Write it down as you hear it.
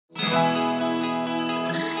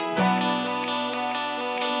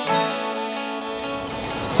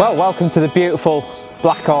Well, welcome to the beautiful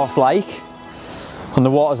Black Horse Lake on the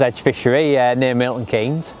Water's Edge fishery near Milton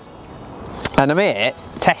Keynes. And I'm here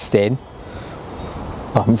testing,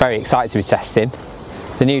 well, I'm very excited to be testing,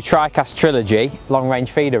 the new Tri-Cast Trilogy Long Range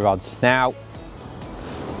feeder rods. Now,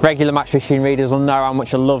 regular match fishing readers will know how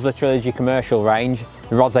much I love the Trilogy commercial range.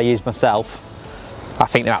 The rods I use myself, I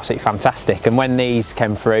think they're absolutely fantastic. And when these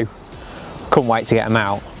came through, couldn't wait to get them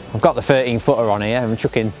out. I've got the 13 footer on here, I'm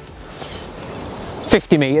chucking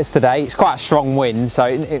 50 metres today. It's quite a strong wind, so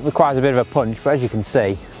it requires a bit of a punch, but as you can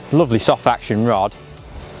see, lovely soft action rod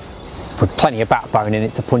with plenty of backbone in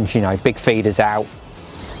it to punch, you know, big feeders out,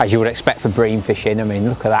 as you would expect for bream fishing. I mean,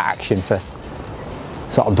 look at that action for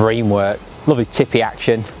sort of bream work. Lovely tippy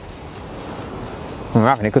action. We're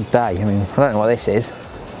having a good day. I mean, I don't know what this is.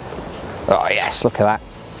 Oh yes, look at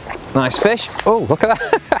that. Nice fish. Oh, look at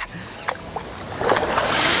that.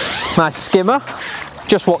 Nice skimmer.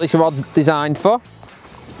 Just what this rod's designed for.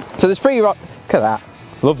 So there's 3 rods. Look at that.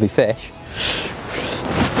 Lovely fish.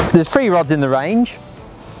 There's 3 rods in the range.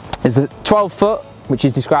 There's the 12 foot, which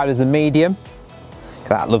is described as the medium.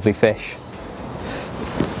 Look at that lovely fish.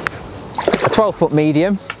 A 12 foot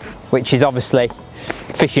medium, which is obviously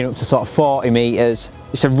fishing up to sort of 40 metres.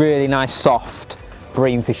 It's a really nice soft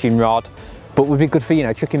bream fishing rod, but would be good for, you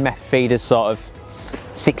know, chucking method feeders sort of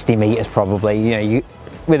 60 metres probably. You know,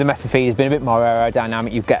 with the method feeders being a bit more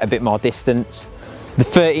aerodynamic, you get a bit more distance. The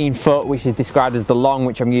 13 foot, which is described as the long,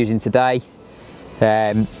 which I'm using today,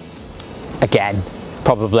 again,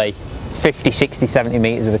 probably 50, 60, 70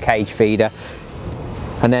 metres with a cage feeder.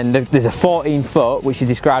 And then there's a 14 foot, which is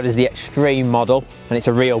described as the extreme model, and it's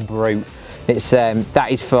a real brute. It's that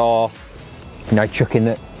is for, you know, chucking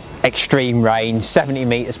the extreme range, 70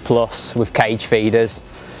 metres plus with cage feeders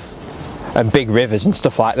and big rivers and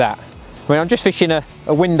stuff like that. I mean, I'm just fishing a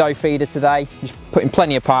window feeder today, just putting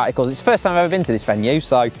plenty of particles. It's the first time I've ever been to this venue,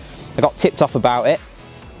 so I got tipped off about it.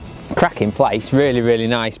 Cracking place, really, really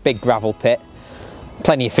nice, big gravel pit.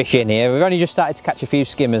 Plenty of fish in here. We've only just started to catch a few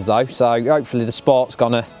skimmers though, so hopefully the sport's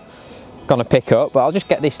gonna pick up. But I'll just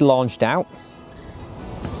get this launched out.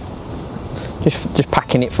 Just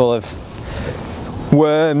packing it full of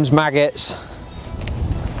worms, maggots.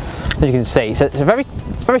 As you can see, so it's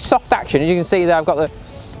very soft action. As you can see there, I've got the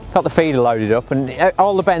feeder loaded up, and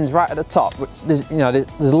all the bends right at the top. Which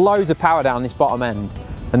there's loads of power down this bottom end,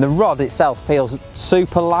 and the rod itself feels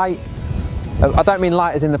super light. I don't mean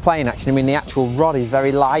light as in the plane action. I mean the actual rod is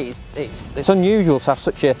very light. It's unusual to have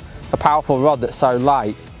such a powerful rod that's so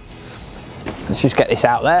light. Let's just get this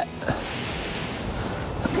out there.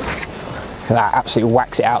 Look at that, absolutely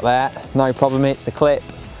whacks it out there. No problem. Hits the clip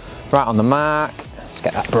right on the mark. Let's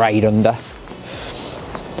get that braid under.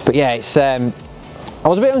 But yeah, it's I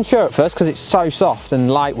was a bit unsure at first because it's so soft and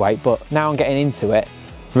lightweight, but now I'm getting into it,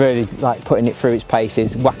 really like putting it through its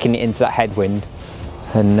paces, whacking it into that headwind,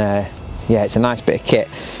 and yeah, it's a nice bit of kit.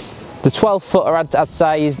 The 12 footer I'd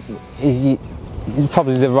say is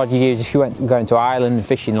probably the rod you use if you went going to Ireland and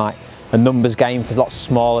fishing like a numbers game for lots of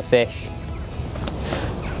smaller fish.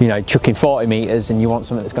 You know, chucking 40 metres and you want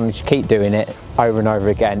something that's going to just keep doing it over and over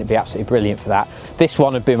again, it'd be absolutely brilliant for that. This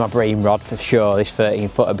one would be my bream rod for sure, this 13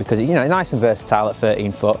 footer, because it's, you know, nice and versatile at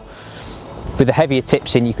 13 foot. With the heavier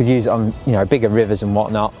tips in, you could use it on, you know, bigger rivers and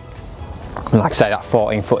whatnot. And like I say, that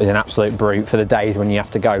 14 foot is an absolute brute for the days when you have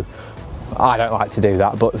to go. I don't like to do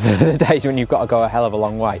that, but for the days when you've got to go a hell of a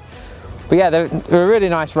long way. But yeah, they're a really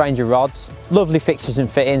nice range of rods. Lovely fixtures and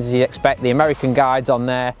fittings as you'd expect. The American guides on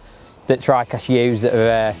there that Tri-Cast use that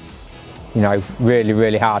are you know, really,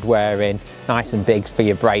 really hard wearing, nice and big for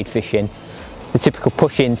your braid fishing. The typical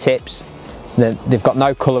push-in tips, they've got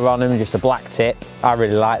no colour on them, just a black tip. I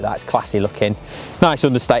really like that, it's classy looking. Nice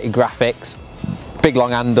understated graphics, big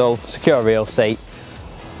long handle, secure reel seat.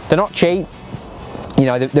 They're not cheap, you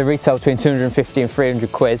know, they retail between 250 and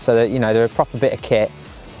 300 quid, so that, you know, they're a proper bit of kit.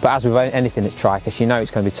 But as with anything that's Tri-Cast, you know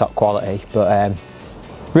it's going to be top quality. But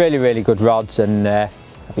really, really good rods, and I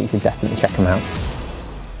think you should definitely check them out.